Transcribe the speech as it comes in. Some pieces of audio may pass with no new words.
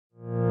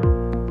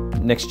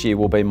Next year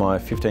will be my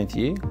 15th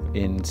year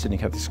in Sydney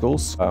Catholic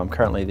Schools. I'm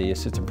currently the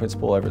Assistant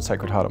Principal over at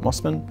Sacred Heart at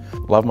Mosman.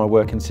 Love my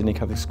work in Sydney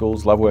Catholic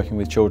Schools, love working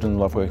with children,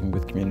 love working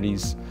with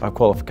communities. I have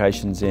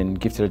qualifications in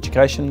gifted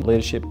education,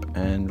 leadership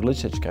and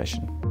religious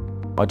education.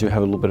 I do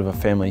have a little bit of a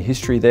family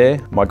history there.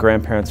 My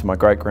grandparents and my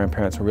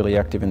great-grandparents were really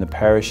active in the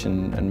parish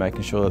and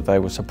making sure that they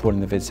were supporting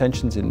the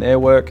Vincentians in their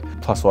work.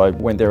 Plus I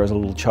went there as a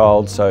little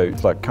child, so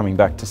it's like coming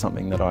back to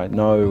something that I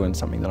know and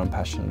something that I'm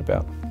passionate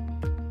about.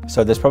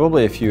 So there's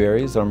probably a few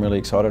areas that I'm really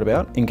excited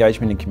about.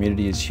 Engagement in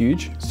community is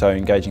huge, so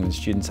engaging the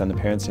students and the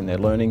parents in their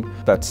learning.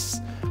 That's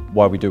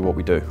why we do what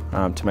we do,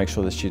 to make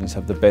sure the students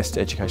have the best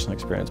educational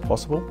experience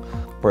possible.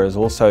 Whereas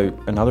also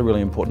another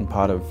really important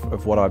part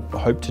of what I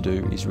hope to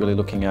do is really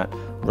looking at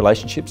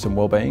relationships and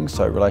well-being,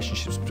 so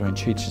relationships between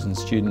teachers and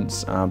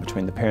students,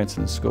 between the parents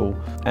and the school,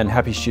 and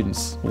happy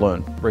students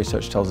learn.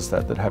 Research tells us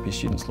that happy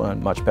students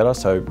learn much better,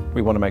 so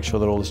we want to make sure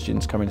that all the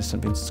students coming to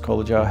St Vincent's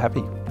College are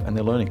happy and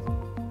they're learning.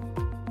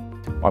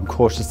 I'm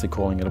cautiously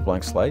calling it a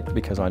blank slate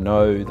because I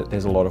know that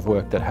there's a lot of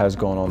work that has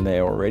gone on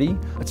there already.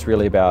 It's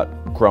really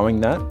about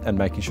growing that and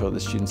making sure that the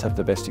students have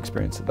the best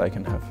experience that they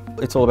can have.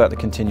 It's all about the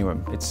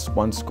continuum. It's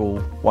one school,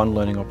 one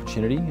learning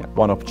opportunity,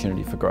 one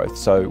opportunity for growth.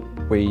 So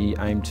we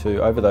aim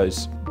to, over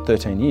those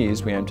 13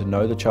 years, we aim to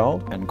know the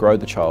child and grow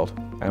the child,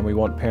 and we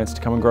want parents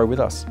to come and grow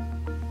with us.